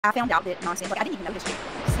I found out that nonsense. Like, I didn't even know this chick.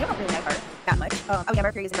 Still don't really know her that much. Oh yeah,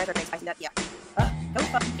 Mercury is in retrograde, spicy that. Yeah. Go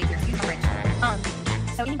fucking figure. Excuse my French.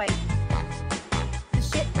 So anyway, the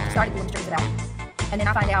shit started doing streams about me, and then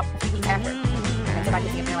I find out a few weeks after, and somebody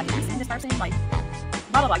gets me up there like, have you seen this person? Like,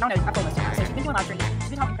 blah blah blah. Y'all know I've told this to her. So she's been doing live streams. She's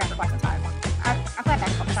been talking crap for quite some time. I've clapped back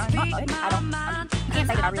a couple times. Not much. You can't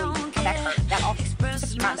say that I really come back to her that often. Just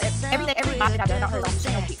keep in mind that every live that I've done about her is on the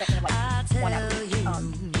channel, with the exception of like one out of the week.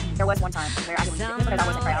 There was one time where I deleted it because I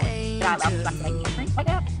wasn't proud that I allowed people to make me anything like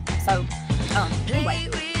that. So, anyway,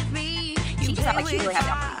 she just felt like she really had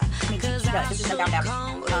doubt. I mean, she does. There's just no doubt about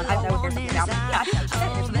it. I don't know if there's something about me. Yeah, I do know. She said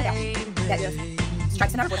there's something about me that just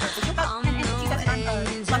strikes another with her. So she'll go, and she says that I'm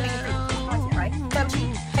blunt facing truth content, right? So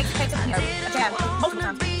she takes a jab multiple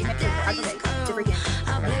times to make sure I forget to freaking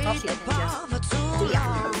talk shit and just do the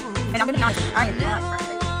actual post. And I'm going to be honest with you, I am not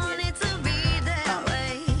frustrated.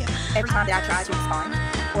 Every time that I try to respond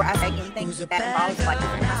or I say anything that involves like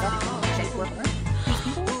myself in any shape or form, these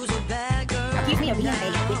people accuse me of being a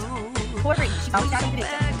victim. Poor Brittany, she's always got to be the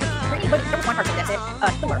victim. But there was one person that said,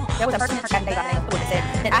 Thor. There was a person in her chat today by the name of Thor that said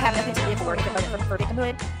that I have nothing to live for if it wasn't for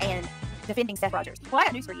victimhood and defending Seth Rogers. Well, I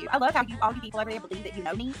have news for you. I love how all you people over there believe that you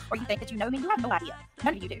know me or you think that you know me. You have no idea.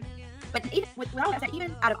 None of you do. But even with all that said,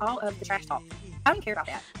 even out of all of the trash talk, I don't care about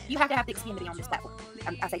that. You have to have thick skin to be on this platform.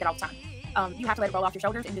 I say that all the time. You have to let it roll off your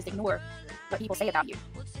shoulders and just ignore what people say about you.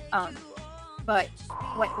 But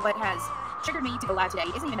what has triggered me to go live today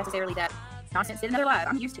isn't even necessarily that nonsense did another live.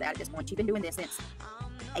 I'm used to that at this point. You've been doing this since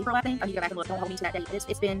April, I think. I need to go back and look. Don't hold me to that date.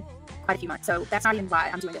 It's been quite a few months. So that's not even why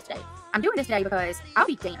I'm doing this today. I'm doing this today because I'll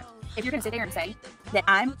be damned if you're going to sit there and say that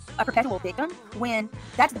I'm a perpetual victim when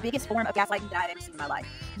that's the biggest form of gaslighting that I've ever seen in my life.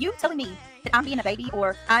 You telling me that I'm being a baby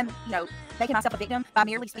or I'm, making myself a victim by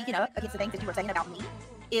merely speaking up against the things that you were saying about me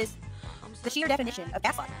is the sheer definition of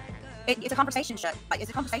gaslighting. It's a conversation it's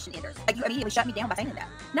a conversation ender. Like, you immediately shut me down by saying that.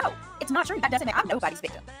 No, it's not true. That doesn't make I'm nobody's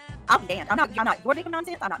victim. I'll be damned. I'm not your victim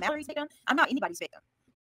nonsense. I'm not Mallory's victim. I'm not anybody's victim.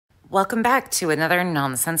 Welcome back to another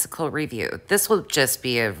nonsensical review. This will just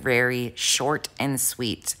be a very short and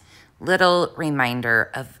sweet little reminder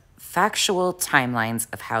of factual timelines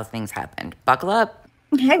of how things happened. Buckle up.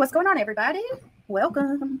 Hey, what's going on, everybody?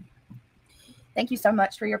 Welcome. Thank you so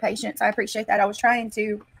much for your patience. I appreciate that. I was trying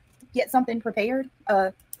to get something prepared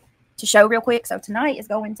to show real quick. So tonight is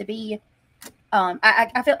going to be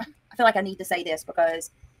I feel like I need to say this because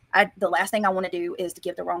the last thing I want to do is to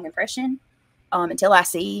give the wrong impression until I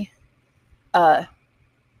see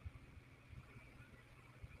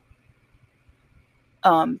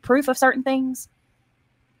proof of certain things.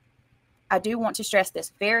 I do want to stress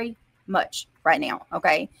this very much right now.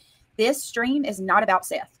 Okay, this stream is not about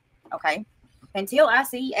Seth. Okay, until I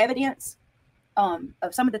see evidence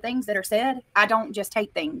of some of the things that are said, I don't just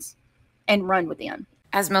take things and run with them.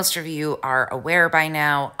 As most of you are aware by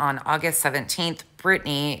now, on August 17th,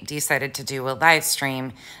 Brittany decided to do a live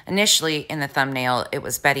stream. Initially in the thumbnail, it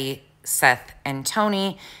was Betty, Seth, and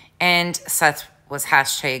Tony, and Seth was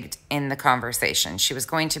hashtagged in the conversation. She was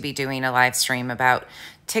going to be doing a live stream about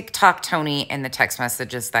TikTok Tony and the text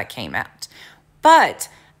messages that came out. But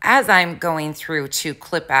as I'm going through to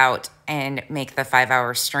clip out and make the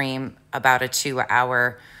 5-hour stream about a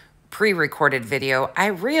 2-hour pre-recorded video, I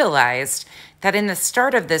realized that in the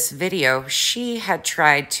start of this video, she had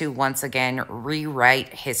tried to once again rewrite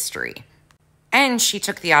history. And she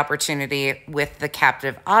took the opportunity with the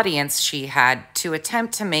captive audience she had to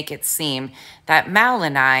attempt to make it seem that Mal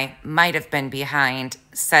and I might have been behind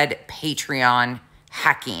said Patreon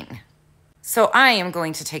hacking. So I am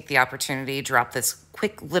going to take the opportunity to drop this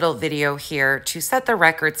quick little video here to set the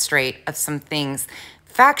record straight of some things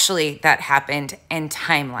factually that happened and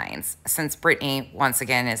timelines, since Brittany once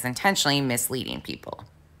again is intentionally misleading people.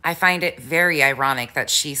 I find it very ironic that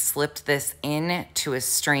she slipped this in to a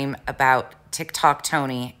stream about TikTok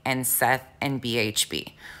Tony and Seth and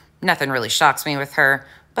BHB. Nothing really shocks me with her,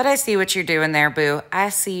 but I see what you're doing there, boo. I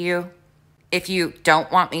see you. If you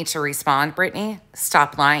don't want me to respond, Brittany,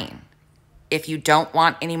 stop lying. If you don't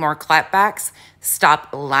want any more clapbacks, stop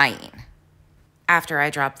lying. After I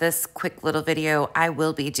drop this quick little video, I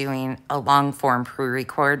will be doing a long form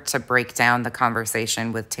pre-record to break down the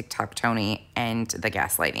conversation with TikTok Tony and the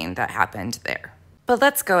gaslighting that happened there. But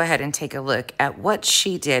let's go ahead and take a look at what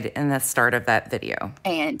she did in the start of that video.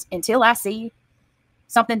 And until I see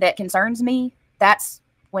something that concerns me, that's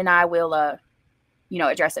when I will,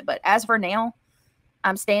 address it. But as for now,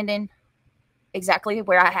 I'm standing exactly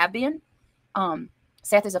where I have been.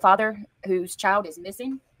 Seth is a father whose child is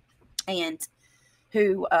missing and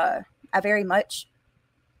who I very much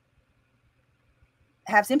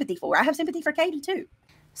have sympathy for. I have sympathy for Katie too.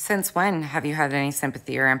 Since when have you had any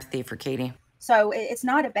sympathy or empathy for Katie? So it's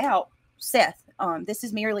not about Seth. This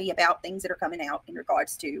is merely about things that are coming out in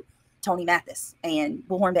regards to Tony Mathis and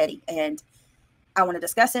Bullhorn Betty. And I want to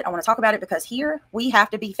discuss it. I want to talk about it because here we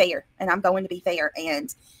have to be fair, and I'm going to be fair.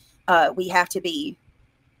 And we have to be,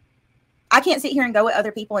 I can't sit here and go at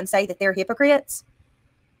other people and say that they're hypocrites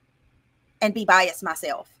and be biased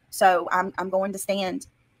myself. So I'm going to stand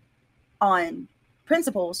on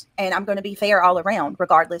principles, and I'm going to be fair all around,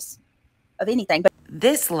 regardless of anything. But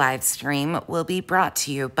this live stream will be brought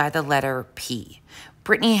to you by the letter P.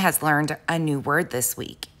 Brittany has learned a new word this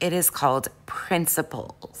week. It is called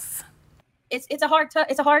principles. It's a hard,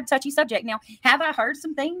 touchy subject. Now, have I heard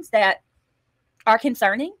some things that are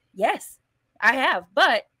concerning? Yes, I have.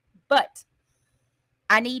 But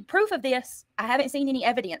I need proof of this. I haven't seen any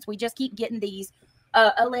evidence. We just keep getting these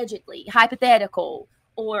allegedly, hypothetical,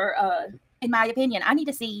 or in my opinion, I need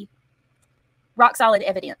to see rock solid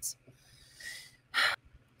evidence.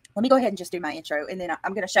 Let me go ahead and just do my intro, and then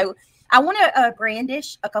I'm going to show. I want to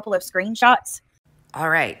brandish a couple of screenshots. All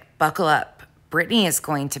right, buckle up. Brittany is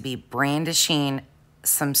going to be brandishing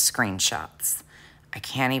some screenshots. I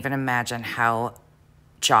can't even imagine how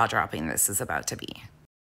jaw-dropping this is about to be.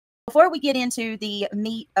 Before we get into the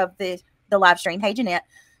meat of the live stream, hey, Jeanette,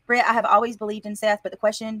 Britt, I have always believed in Seth, but the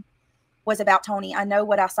question was about Tony. I know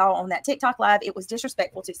what I saw on that TikTok live. It was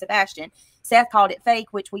disrespectful to Sebastian. Seth called it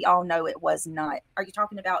fake, which we all know it was not. Are you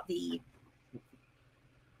talking about the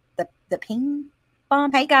ping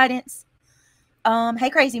bomb? Hey, Guidance. Hey,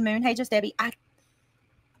 Crazy Moon. Hey, Just Debbie.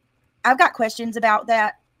 I've got questions about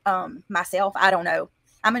that myself. I don't know.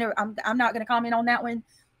 I'm not gonna comment on that one,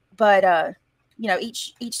 but you know,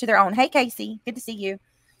 each to their own. Hey, Casey, good to see you.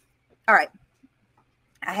 All right.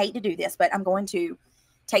 I hate to do this, but I'm going to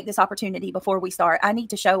take this opportunity before we start. I need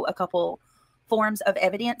to show a couple forms of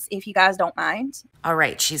evidence, if you guys don't mind. All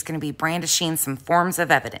right, she's going to be brandishing some forms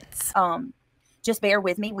of evidence. Just bear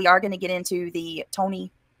with me. We are going to get into the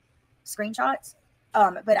Tony screenshots,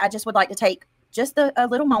 but I just would like to take just a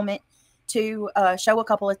little moment to show a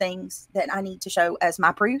couple of things that I need to show as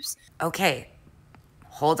my proofs. Okay,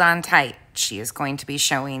 hold on tight. She is going to be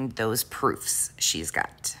showing those proofs she's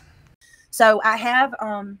got. So I have,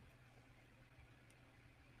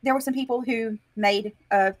 there were some people who made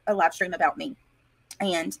a live stream about me.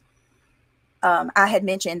 And I had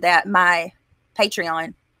mentioned that my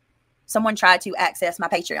Patreon, someone tried to access my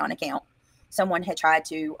Patreon account. Someone had tried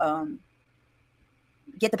to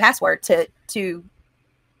get the password to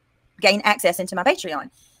gain access into my Patreon.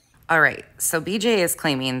 All right, so BJ is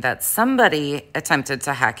claiming that somebody attempted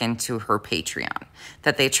to hack into her Patreon,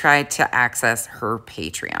 that they tried to access her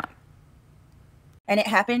Patreon. And it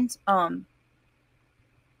happened a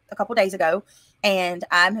couple days ago, and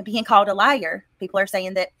I'm being called a liar. People are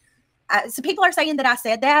saying that I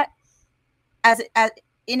said that as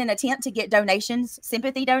in an attempt to get donations,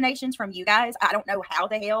 sympathy donations from you guys. I don't know how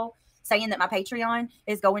the hell saying that my Patreon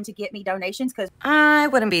is going to get me donations, because I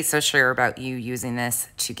wouldn't be so sure about you using this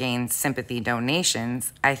to gain sympathy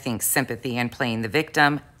donations. I think sympathy and playing the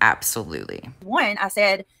victim, absolutely. One, I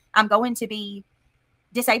said I'm going to be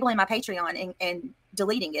disabling my Patreon and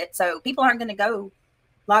deleting it, so people aren't going to go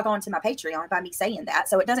log on to my Patreon by me saying that.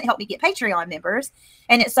 So it doesn't help me get Patreon members,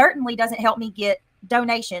 and it certainly doesn't help me get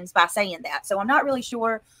donations by saying that. So I'm not really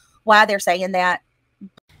sure why they're saying that.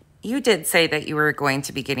 You did say that you were going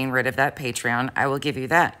to be getting rid of that Patreon. I will give you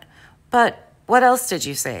that. But what else did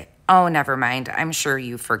you say? Oh, never mind. I'm sure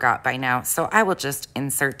you forgot by now. So I will just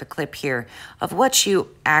insert the clip here of what you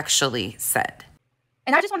actually said.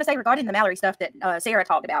 And I just want to say regarding the Mallory stuff that Sarah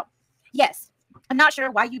talked about. Yes, I'm not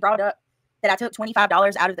sure why you brought up that I took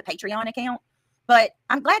 $25 out of the Patreon account, but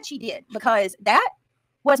I'm glad she did, because that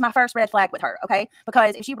was my first red flag with her, okay?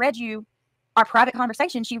 Because if she read you our private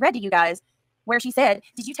conversation, she read to you guys where she said,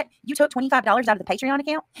 you took $25 out of the Patreon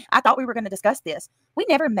account? I thought we were going to discuss this. We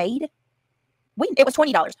never made, it was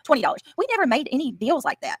 $20. We never made any deals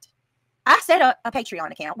like that. I set up a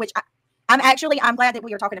Patreon account, which I'm glad that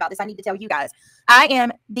we are talking about this. I need to tell you guys, I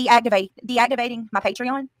am deactivating my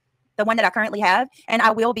Patreon, the one that I currently have, and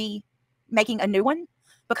I will be making a new one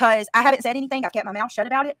because I haven't said anything. I've kept my mouth shut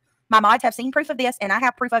about it. My mods have seen proof of this, and I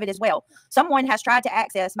have proof of it as well. Someone has tried to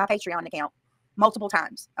access my Patreon account multiple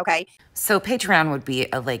times, okay? So Patreon would be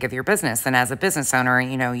a leg of your business, and as a business owner,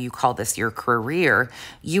 you know, you call this your career.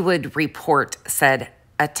 You would report said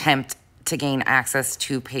attempt to gain access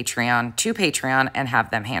to Patreon and have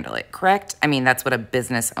them handle it, correct? I mean, that's what a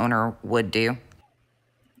business owner would do.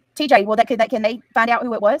 TJ, well, can they find out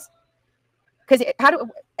who it was? Because if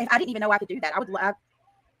I didn't even know I could do that.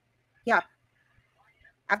 Yeah.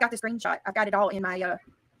 I've got the screenshot. I've got it all in my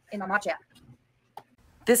mod chat.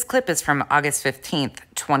 This clip is from August 15th,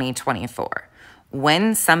 2024.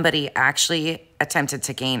 When somebody actually attempted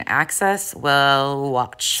to gain access, well,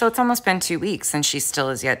 watch. So it's almost been 2 weeks and she still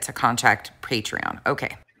is yet to contact Patreon.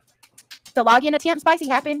 Okay. The login attempt, Spicy,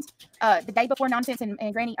 happened the day before Nonsense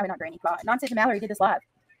and Granny, not Granny, Nonsense and Mallory did this live.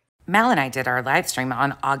 Mal and I did our live stream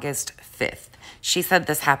on August 5th. She said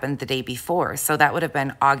this happened the day before, so that would have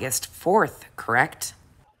been August 4th, correct?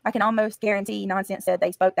 I can almost guarantee Nonsense said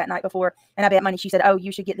they spoke that night before, and I bet money she said, "Oh,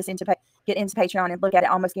 you should get this into Patreon and look at it."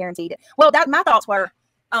 Almost guaranteed it. Well, that my thoughts were,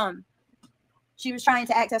 she was trying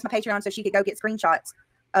to access my Patreon so she could go get screenshots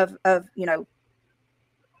of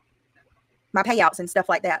my payouts and stuff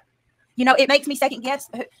like that. You know, it makes me second guess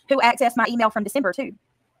who accessed my email from December too.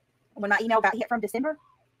 When my email got hit from December.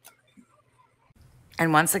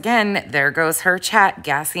 And once again, there goes her chat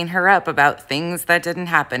gassing her up about things that didn't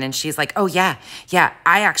happen. And she's like, oh, yeah,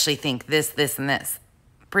 I actually think this, and this.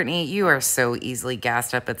 Brittany, you are so easily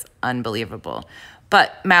gassed up. It's unbelievable.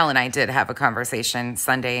 But Mal and I did have a conversation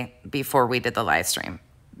Sunday before we did the live stream.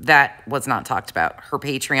 That was not talked about. Her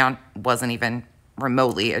Patreon wasn't even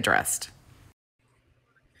remotely addressed.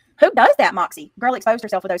 Who does that, Moxie? Girl exposed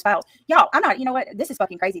herself with those files. Y'all, I'm not, you know what? This is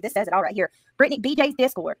fucking crazy. This says it all right here. Brittany, BJ's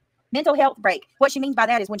Discord. Mental health break. What she means by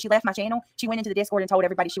that is when she left my channel, she went into the Discord and told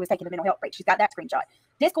everybody she was taking a mental health break. She's got that screenshot.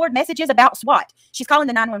 Discord messages about SWAT. She's calling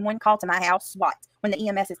the 911 call to my house SWAT when the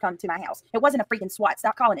EMS has come to my house. It wasn't a freaking SWAT.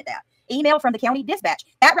 Stop calling it that. Email from the county dispatch.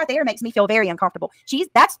 That right there makes me feel very uncomfortable.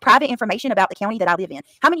 That's private information about the county that I live in.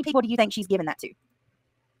 How many people do you think she's given that to?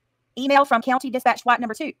 Email from county dispatch SWAT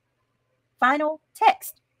number 2. Final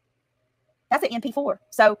text. That's an MP4.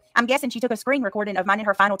 So I'm guessing she took a screen recording of mine and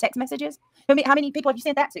her final text messages. How many people have you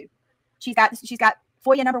sent that to? She's got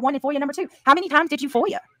FOIA number 1 and FOIA number 2. How many times did you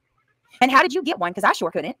FOIA? And how did you get one? Because I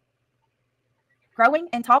sure couldn't. Growing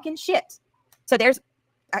and talking shit. So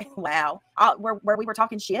wow. Where we were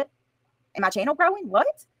talking shit. And my channel growing?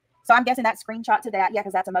 What? So I'm guessing that screenshot to that. Yeah,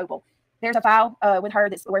 because that's a mobile. There's a file with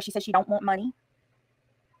her where she says she don't want money.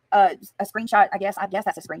 A screenshot. I guess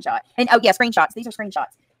that's a screenshot. And oh yeah, screenshots. These are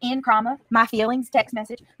screenshots. In comma, my feelings, text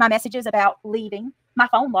message, my messages about leaving, my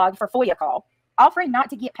phone log for FOIA call, offering not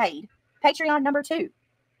to get paid, Patreon number 2,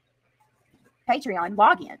 Patreon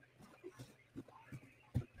login,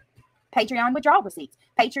 Patreon withdrawal receipts,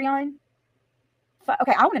 Patreon.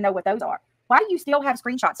 Okay, I want to know what those are. Why do you still have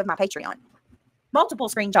screenshots of my Patreon? Multiple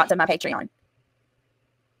screenshots of my Patreon.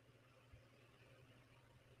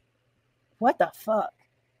 What the fuck?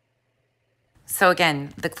 So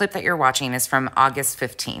again, the clip that you're watching is from August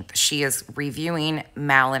 15th. She is reviewing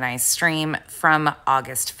Mal and I's stream from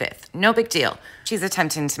August 5th. No big deal. She's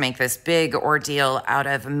attempting to make this big ordeal out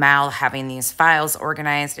of Mal having these files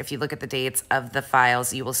organized. If you look at the dates of the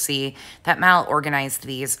files, you will see that Mal organized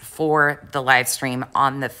these for the live stream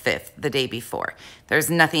on the 5th, the day before. There's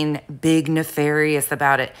nothing big nefarious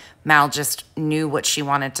about it. Mal just knew what she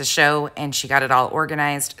wanted to show and she got it all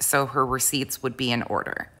organized so her receipts would be in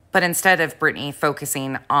order. But instead of Brittany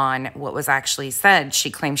focusing on what was actually said,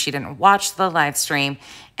 she claims she didn't watch the live stream.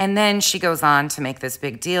 And then she goes on to make this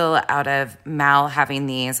big deal out of Mal having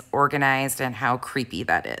these organized and how creepy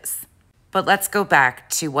that is. But let's go back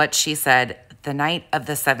to what she said the night of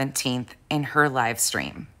the 17th in her live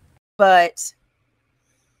stream. But,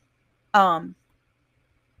 right,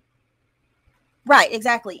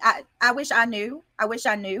 exactly. I wish I knew,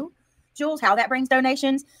 Jules, how that brings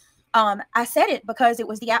donations. I said it because it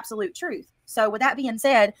was the absolute truth. So with that being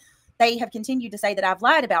said, they have continued to say that I've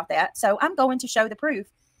lied about that. So I'm going to show the proof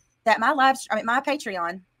that my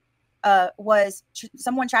Patreon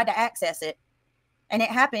someone tried to access it and it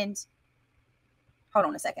happened. Hold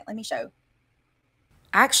on a second. Let me show.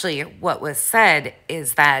 Actually, what was said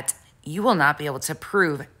is that you will not be able to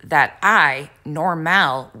prove that I nor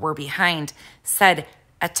Mal were behind said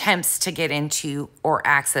attempts to get into or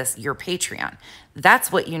access your Patreon.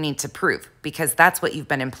 That's what you need to prove because that's what you've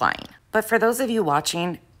been implying. But for those of you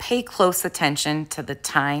watching, pay close attention to the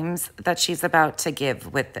times that she's about to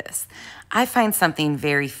give with this. I find something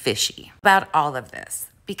very fishy about all of this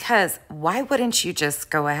because why wouldn't you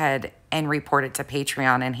just go ahead and report it to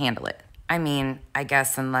Patreon and handle it? I mean, I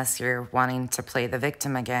guess unless you're wanting to play the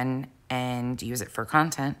victim again and use it for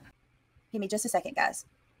content. Give me just a second, guys.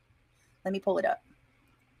 Let me pull it up.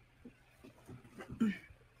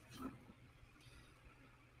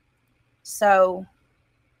 So,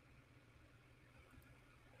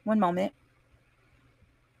 one moment.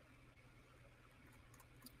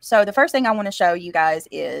 So the first thing I want to show you guys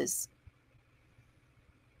is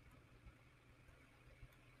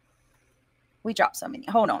we dropped so many.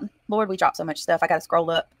 Hold on. Lord, we dropped so much stuff. I got to scroll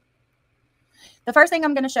up. The first thing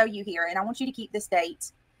I'm going to show you here, and I want you to keep this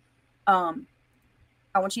date. I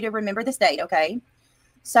want you to remember this date, okay?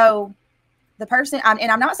 So the person, and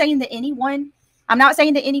I'm not saying that anyone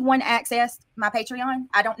accessed my Patreon.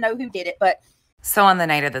 I don't know who did it, but. So on the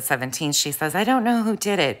night of the 17th, she says, I don't know who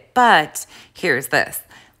did it, but here's this.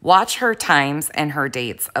 Watch her times and her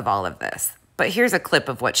dates of all of this. But here's a clip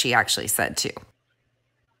of what she actually said too.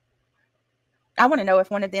 I want to know if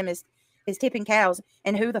one of them is tipping cows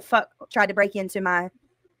and who the fuck tried to break into my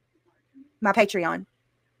Patreon.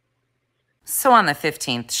 So on the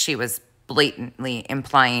 15th, she was blatantly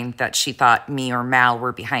implying that she thought me or Mal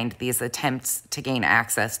were behind these attempts to gain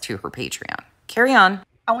access to her Patreon. Carry on.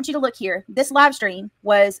 I want you to look here. This live stream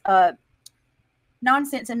was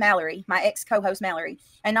Nonsense and Mallory, my ex-co-host Mallory,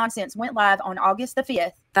 and Nonsense went live on August the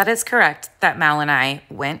 5th. That is correct, that Mal and I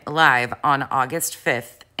went live on August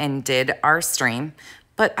 5th and did our stream,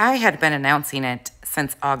 but I had been announcing it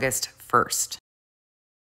since August 1st.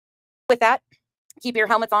 With that, keep your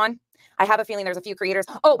helmets on. I have a feeling there's a few creators.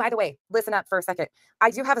 Oh, by the way, listen up for a second.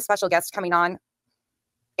 I do have a special guest coming on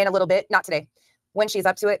in a little bit, not today, when she's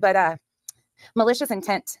up to it, but Malicious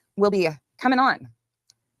Intent will be coming on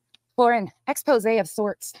for an expose of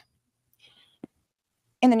sorts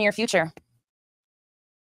in the near future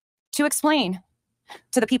to explain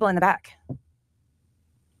to the people in the back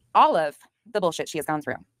all of the bullshit she has gone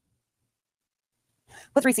through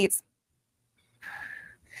with receipts.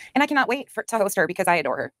 And I cannot wait to host her because I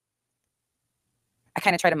adore her. I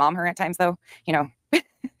kind of try to mom her at times, though, you know,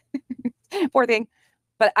 poor thing.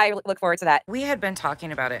 But I look forward to that. We had been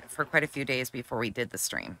talking about it for quite a few days before we did the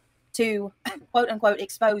stream. To quote unquote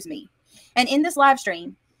expose me. And in this live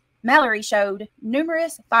stream, Mallory showed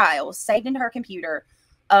numerous files saved into her computer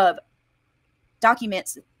of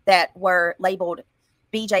documents that were labeled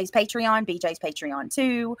BJ's Patreon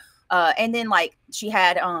 2. And then like she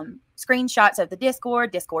had screenshots of the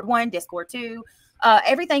Discord 1, Discord 2.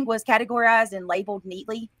 Everything was categorized and labeled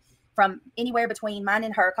neatly from anywhere between mine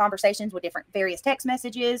and her conversations with different various text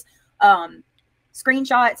messages,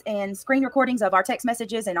 screenshots and screen recordings of our text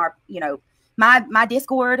messages and our, you know, my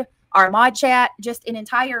Discord, our mod chat, just an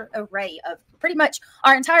entire array of pretty much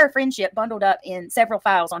our entire friendship bundled up in several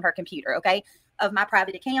files on her computer. Okay. Of my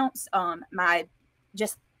private accounts, my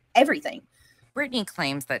just everything. Brittany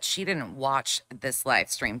claims that she didn't watch this live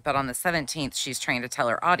stream, but on the 17th, she's trying to tell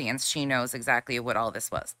her audience she knows exactly what all this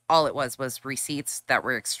was. All it was receipts that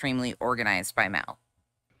were extremely organized by Mal.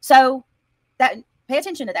 So that pay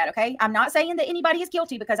attention to that, okay? I'm not saying that anybody is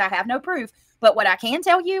guilty because I have no proof, but what I can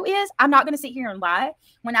tell you is I'm not going to sit here and lie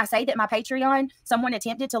when I say that my Patreon, someone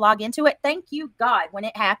attempted to log into it. Thank you, God. When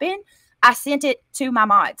it happened, I sent it to my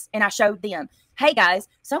mods and I showed them, hey guys,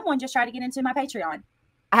 someone just tried to get into my Patreon.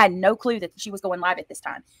 I had no clue that she was going live at this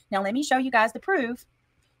time. Now, let me show you guys the proof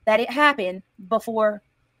that it happened before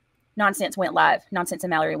Nonsense went live. Nonsense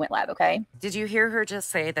and Mallory went live, okay? Did you hear her just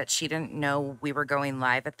say that she didn't know we were going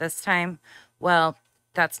live at this time? Well,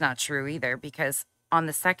 that's not true either, because on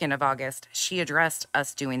the 2nd of August, she addressed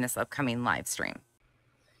us doing this upcoming live stream.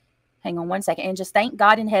 Hang on one second. And just thank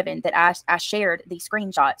God in heaven that I shared these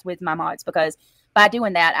screenshots with my mods, because by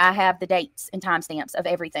doing that, I have the dates and timestamps of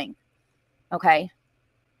everything. Okay?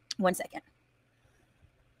 1 second.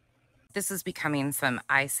 This is becoming some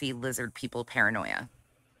I see lizard people paranoia.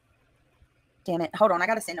 Damn it. Hold on. I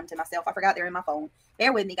got to send them to myself. I forgot they're in my phone.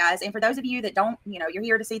 Bear with me, guys. And for those of you that don't, you know, you're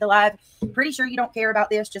here to see the live, pretty sure you don't care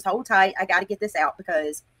about this. Just hold tight. I got to get this out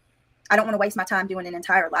because I don't want to waste my time doing an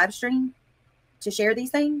entire live stream to share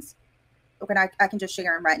these things. Okay, I can just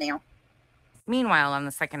share them right now. Meanwhile, on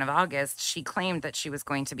the 2nd of August, she claimed that she was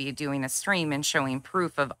going to be doing a stream and showing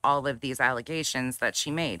proof of all of these allegations that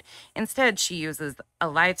she made. Instead, she uses a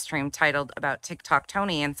live stream titled About TikTok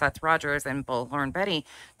Tony and Seth Rogers and Bullhorn Betty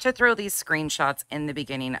to throw these screenshots in the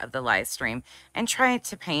beginning of the live stream and try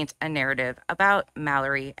to paint a narrative about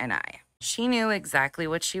Mallory and I. She knew exactly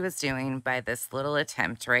what she was doing by this little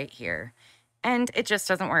attempt right here, and it just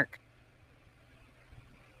doesn't work.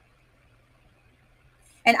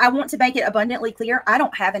 And I want to make it abundantly clear, I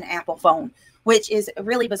don't have an Apple phone, which is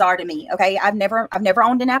really bizarre to me. Okay. I've never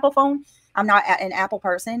owned an Apple phone. I'm not an Apple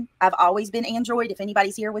person. I've always been Android. If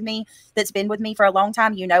anybody's here with me that's been with me for a long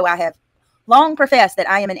time, you know, I have long professed that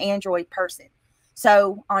I am an Android person.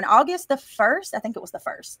 So on August the 1st, I think it was the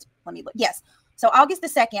 1st. Let me look. Yes. So August the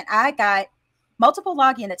 2nd, I got multiple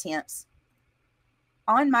login attempts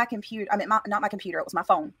on my computer. I mean, not my computer. It was my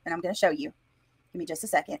phone. And I'm going to show you. Give me just a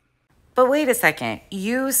second. But wait a second,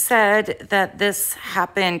 you said that this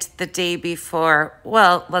happened the day before.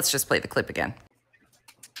 Well, let's just play the clip again.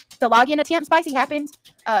 The login attempt, Spicy, happened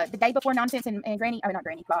the day before Nonsense and Granny, I mean, not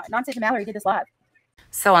Granny, Nonsense and Mallory did this live.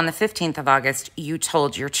 So on the 15th of August, you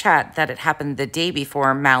told your chat that it happened the day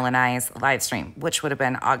before Mal and I's live stream, which would have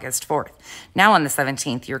been August 4th. Now on the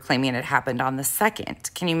 17th, you're claiming it happened on the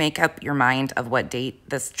 2nd. Can you make up your mind of what date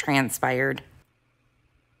this transpired?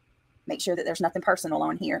 Make sure that there's nothing personal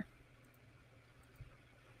on here.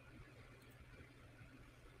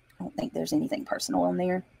 I don't think there's anything personal on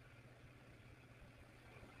there.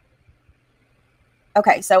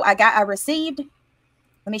 Okay, so I received,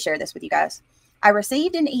 let me share this with you guys. I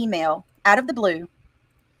received an email out of the blue,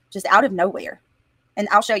 just out of nowhere. And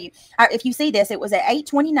I'll show you. If you see this, it was at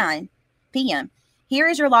 8:29 p.m. Here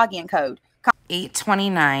is your login code.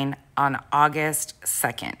 8:29 on August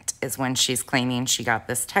 2nd is when she's claiming she got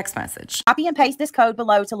this text message. Copy and paste this code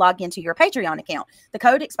below to log into your Patreon account. The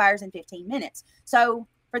code expires in 15 minutes. So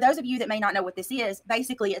for those of you that may not know what this is,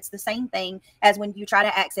 basically it's the same thing as when you try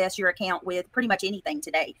to access your account with pretty much anything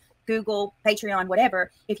today. Google, Patreon,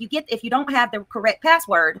 whatever. If you don't have the correct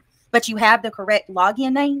password, but you have the correct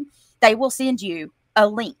login name, they will send you a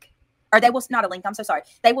link. Or they will, not a link, I'm so sorry.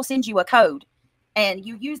 They will send you a code. And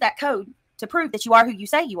you use that code to prove that you are who you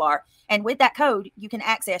say you are. And with that code, you can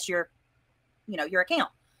access your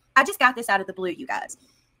account. I just got this out of the blue, you guys.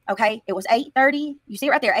 Okay, it was 8:30. You see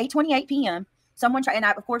it right there, 8:28 p.m. Someone tried, and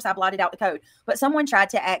of course I blotted out the code, but someone tried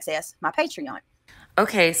to access my Patreon.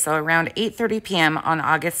 Okay, so around 8:30 p.m. on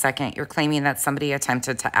August 2nd, you're claiming that somebody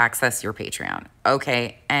attempted to access your Patreon.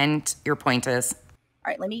 Okay, and your point is? All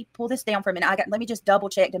right, let me pull this down for a minute. Let me just double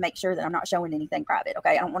check to make sure that I'm not showing anything private,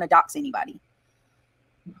 okay? I don't want to dox anybody.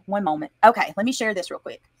 One moment. Okay, let me share this real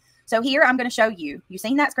quick. So here I'm going to show you. You've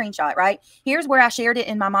seen that screenshot, right? Here's where I shared it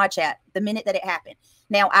in my mod chat the minute that it happened.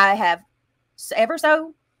 Now, I have ever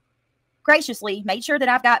so graciously made sure that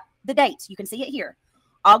I've got the dates. You can see it here.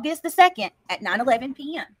 August the 2nd at 9:11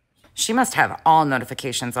 p.m. She must have all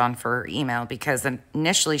notifications on for her email because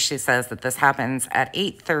initially she says that this happens at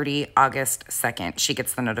 8:30 August 2nd. She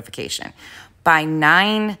gets the notification. By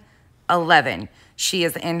 9:11, she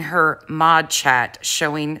is in her mod chat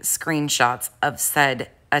showing screenshots of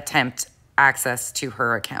said attempt access to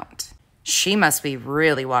her account. She must be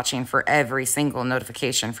really watching for every single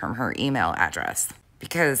notification from her email address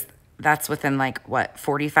because that's within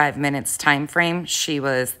 45 minutes time frame. She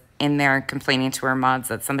was in there complaining to her mods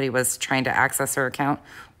that somebody was trying to access her account.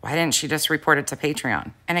 Why didn't she just report it to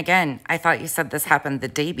Patreon? And again, I thought you said this happened the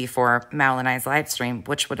day before Mal and I's live stream,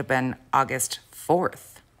 which would have been August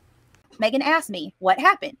 4th. Megan asked me what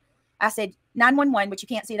happened. I said 911, but you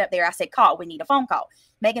can't see it up there. I said, call, we need a phone call.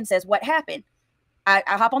 Megan says, what happened? I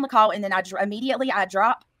hop on the call and then immediately I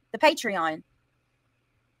drop the Patreon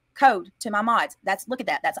code to my mods. Look at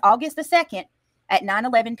that. That's August the 2nd at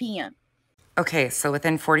 9:11 p.m. Okay, so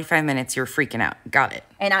within 45 minutes, you're freaking out. Got it.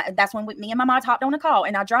 And that's when me and my mods hopped on a call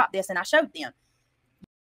and I dropped this and I showed them.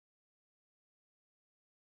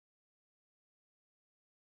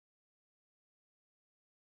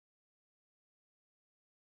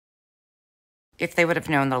 If they would have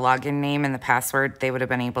known the login name and the password, they would have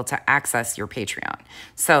been able to access your Patreon.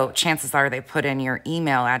 So chances are they put in your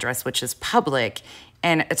email address, which is public,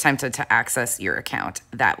 and attempted to access your account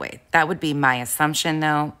that way. That would be my assumption,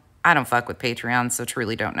 though. I don't fuck with Patreon, so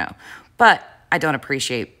truly don't know. But I don't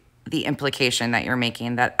appreciate the implication that you're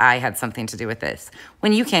making that I had something to do with this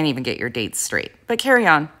when you can't even get your dates straight. But carry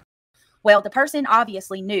on. Well, the person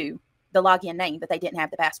obviously knew the login name, but they didn't have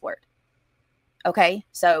the password. Okay,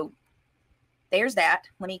 so there's that.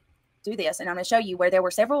 Let me do this, and I'm going to show you where there were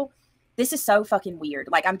several. This is so fucking weird.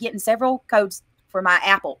 I'm getting several codes for my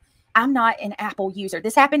Apple. I'm not an Apple user.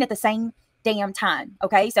 This happened at the same damn time.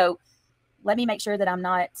 Okay, so let me make sure that I'm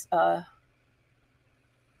not.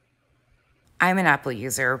 I'm an Apple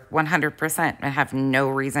user 100% and have no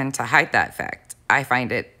reason to hide that fact. I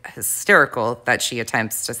find it hysterical that she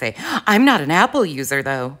attempts to say, I'm not an Apple user,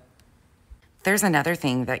 though. There's another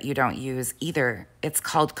thing that you don't use either. It's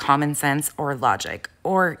called common sense or logic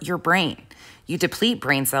or your brain. You deplete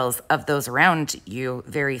brain cells of those around you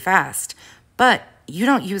very fast, but you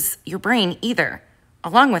don't use your brain either,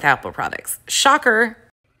 along with Apple products. Shocker.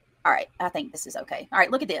 All right, I think this is okay. All right,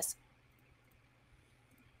 look at this.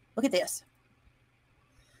 Look at this.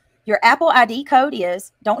 Your Apple ID code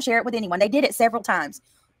is, don't share it with anyone. They did it several times.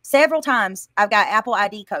 Several times I've got Apple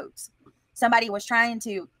ID codes. Somebody was trying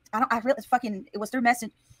to, it was through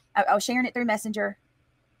Messenger. I was sharing it through Messenger.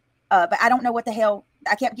 But I don't know what the hell,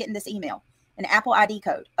 I kept getting this email, an Apple ID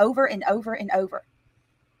code over and over and over.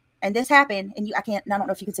 And this happened, and I don't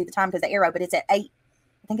know if you can see the time because the arrow, but it's at 8.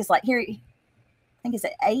 I think it's here. I think it's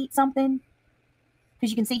at 8 something.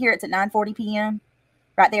 Because you can see here it's at 9:40 p.m.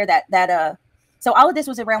 Right there, so all of this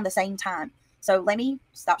was around the same time. So let me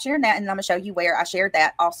stop sharing that, and I'm going to show you where I shared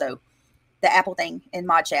that also. the Apple thing in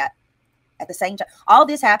Mod Chat at the same time. All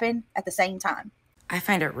this happened at the same time. I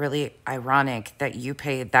find it really ironic that you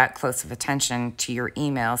paid that close of attention to your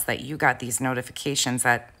emails, that you got these notifications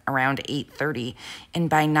at around 8:30, and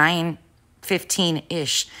by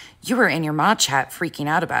 9:15-ish, you were in your mod chat freaking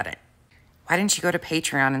out about it. Why didn't you go to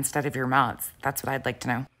Patreon instead of your mods? That's what I'd like to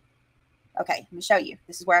know. Okay, let me show you.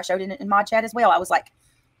 This is where I showed it in mod chat as well. I was like,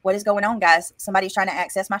 what is going on, guys? Somebody's trying to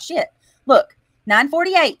access my shit. Look,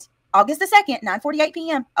 9:48, August the 2nd, 9:48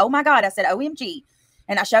 p.m. Oh my God, I said, OMG.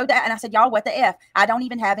 And I showed that and I said, y'all, what the F? I don't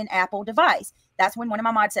even have an Apple device. That's when one of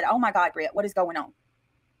my mods said, oh my God, Britt, what is going on?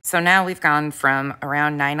 So now we've gone from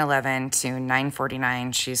around 9:11 to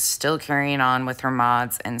 9:49. She's still carrying on with her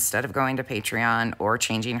mods instead of going to Patreon or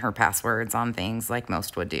changing her passwords on things like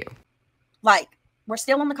most would do. Like, we're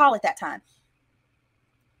still on the call at that time.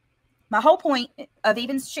 My whole point of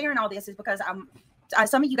even sharing all this is because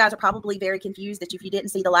some of you guys are probably very confused that if you didn't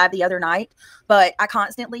see the live the other night, but I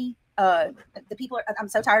constantly, I'm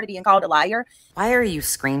so tired of being called a liar. Why are you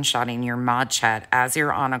screenshotting your mod chat as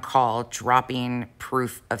you're on a call, dropping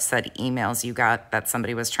proof of said emails you got that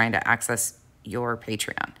somebody was trying to access your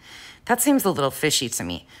Patreon? That seems a little fishy to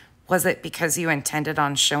me. Was it because you intended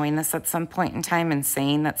on showing this at some point in time and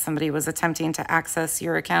saying that somebody was attempting to access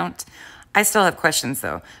your account? I still have questions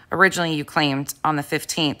though. Originally you claimed on the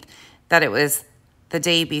 15th that it was the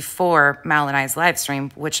day before Mal and I's live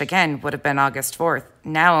stream, which again would have been August 4th.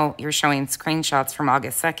 Now you're showing screenshots from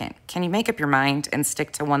August 2nd. Can you make up your mind and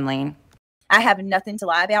stick to one lane? I have nothing to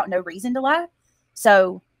lie about, no reason to lie.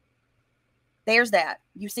 So there's that.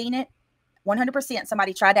 You've seen it. 100%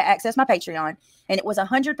 somebody tried to access my Patreon, and it was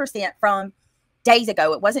 100% from days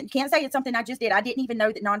ago. It wasn't, can't say it's something I just did. I didn't even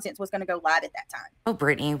know that nonsense was going to go live at that time. Oh,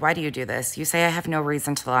 Brittany, why do you do this? You say I have no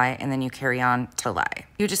reason to lie, and then you carry on to lie.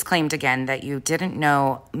 You just claimed again that you didn't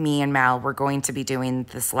know me and Mal were going to be doing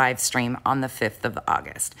this live stream on the 5th of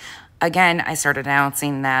August. Again, I started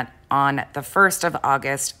announcing that on the 1st of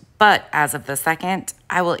August, but as of the 2nd,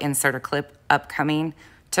 I will insert a clip upcoming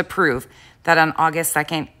to prove that on August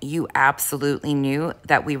 2nd, you absolutely knew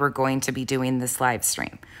that we were going to be doing this live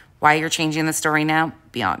stream. Why you're changing the story now,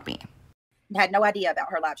 beyond me. I had no idea about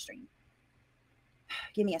her live stream.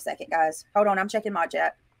 Give me a second, guys. Hold on, I'm checking mod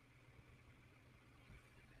chat.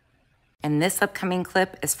 And this upcoming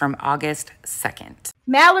clip is from August 2nd.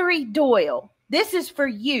 Mallory Doyle, this is for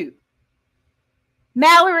you.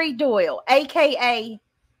 Mallory Doyle, aka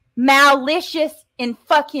Malicious in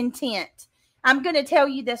fucking Tent. I'm going to tell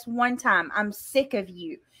you this one time. I'm sick of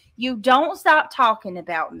you. You don't stop talking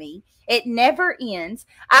about me. It never ends.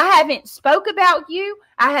 I haven't spoke about you.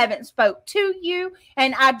 I haven't spoke to you.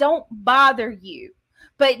 And I don't bother you.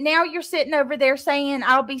 But now you're sitting over there saying,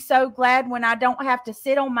 I'll be so glad when I don't have to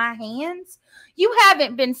sit on my hands. You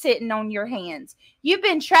haven't been sitting on your hands. You've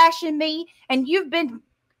been trashing me. And you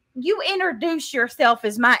introduced yourself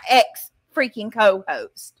as my ex freaking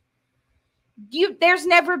co-host. There's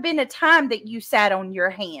never been a time that you sat on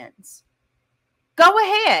your hands. Go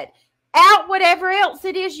ahead. Out whatever else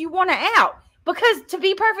it is you want to out. Because to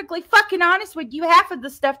be perfectly fucking honest with you, half of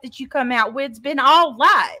the stuff that you come out with's been all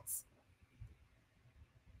lies.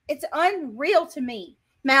 It's unreal to me.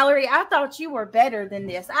 Mallory, I thought you were better than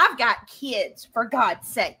this. I've got kids, for God's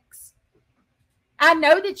sakes. I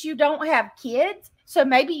know that you don't have kids, so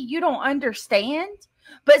maybe you don't understand.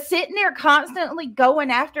 But sitting there constantly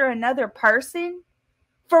going after another person,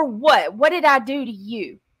 for what? What did I do to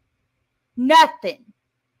you? Nothing.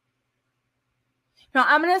 Now,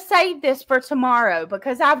 I'm going to save this for tomorrow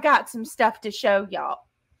because I've got some stuff to show y'all.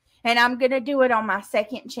 And I'm going to do it on my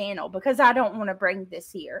second channel because I don't want to bring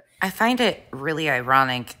this here. I find it really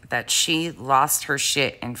ironic that she lost her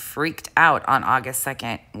shit and freaked out on August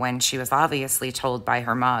 2nd when she was obviously told by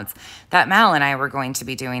her mods that Mal and I were going to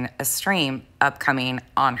be doing a stream upcoming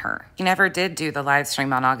on her. She never did do the live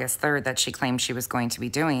stream on August 3rd that she claimed she was going to be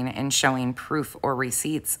doing and showing proof or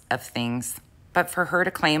receipts of things. But for her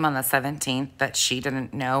to claim on the 17th that she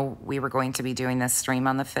didn't know we were going to be doing this stream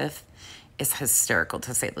on the 5th is hysterical,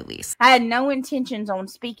 to say the least. I had no intentions on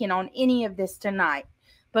speaking on any of this tonight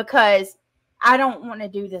because I don't want to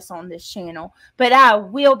do this on this channel. But I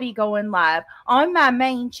will be going live on my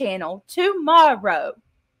main channel tomorrow.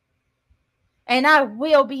 And I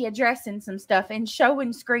will be addressing some stuff and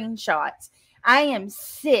showing screenshots. I am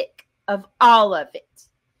sick of all of it.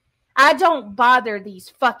 I don't bother these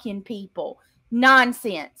fucking people.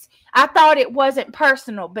 Nonsense. I thought it wasn't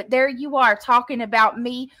personal, but there you are talking about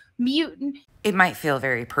me mutant. It might feel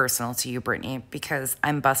very personal to you, Brittany, because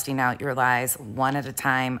I'm busting out your lies one at a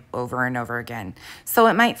time over and over again. So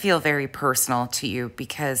it might feel very personal to you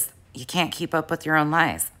because you can't keep up with your own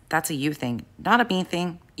lies. That's a you thing, not a me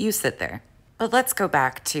thing. You sit there. But let's go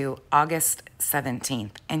back to August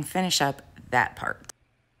 17th and finish up that part.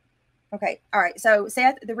 Okay. All right. So,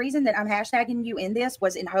 Seth, the reason that I'm hashtagging you in this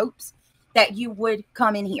was in hopes that you would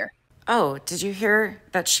come in here. Oh, did you hear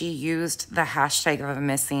that she used the hashtag of a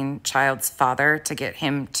missing child's father to get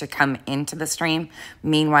him to come into the stream?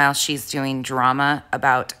 Meanwhile, she's doing drama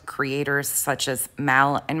about creators such as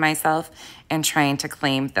Mal and myself and trying to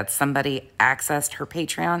claim that somebody accessed her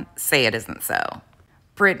Patreon. Say it isn't so.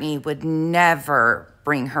 Brittany would never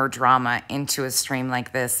bring her drama into a stream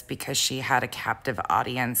like this because she had a captive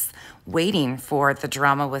audience waiting for the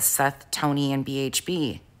drama with Seth, Tony, and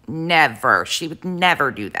BHB. Never. She would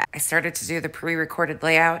never do that. I started to do the pre-recorded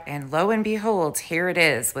layout, and lo and behold, here it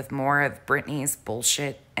is with more of Brittany's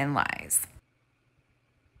bullshit and lies.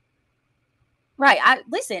 Right.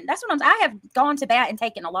 Listen, that's what I have gone to bat and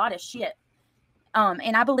taken a lot of shit.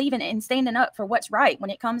 And I believe in standing up for what's right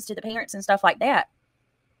when it comes to the parents and stuff like that.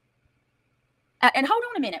 And hold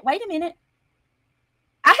on a minute. Wait a minute.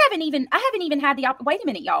 I haven't even had wait a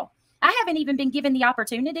minute, y'all. I haven't even been given the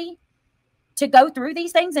opportunity to go through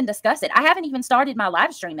these things and discuss it. I haven't even started my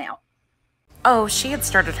live stream out. Oh, she had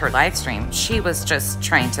started her live stream. She was just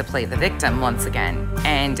trying to play the victim once again,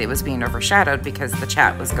 and it was being overshadowed because the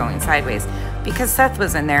chat was going sideways because Seth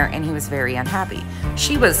was in there and he was very unhappy.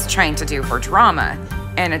 She was trying to do her drama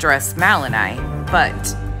and address Mal and I,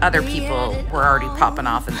 but other people were already popping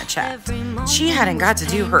off in the chat. She hadn't got to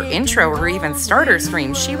do her intro or even start her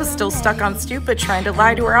stream. She was still stuck on Stupid trying to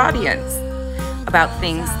lie to her audience about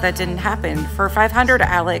things that didn't happen. For 500,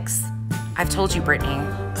 Alex. I've told you, Brittany,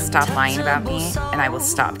 stop lying about me, and I will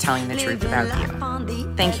stop telling the truth about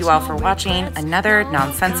you. Thank you all for watching another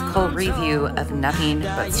nonsensical review of nothing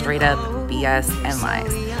but straight up BS and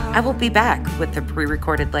lies. I will be back with the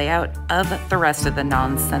pre-recorded layout of the rest of the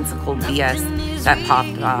nonsensical BS that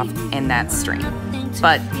popped off in that stream.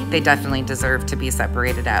 But they definitely deserve to be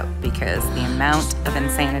separated out because the amount of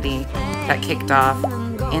insanity that kicked off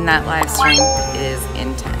in that live stream is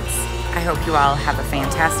intense. I hope you all have a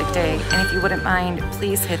fantastic day, and if you wouldn't mind,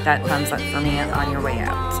 please hit that thumbs up for me on your way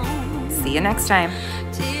out. See you next time.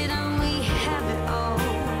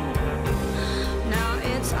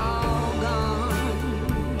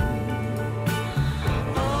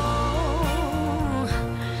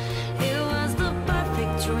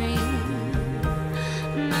 Dream.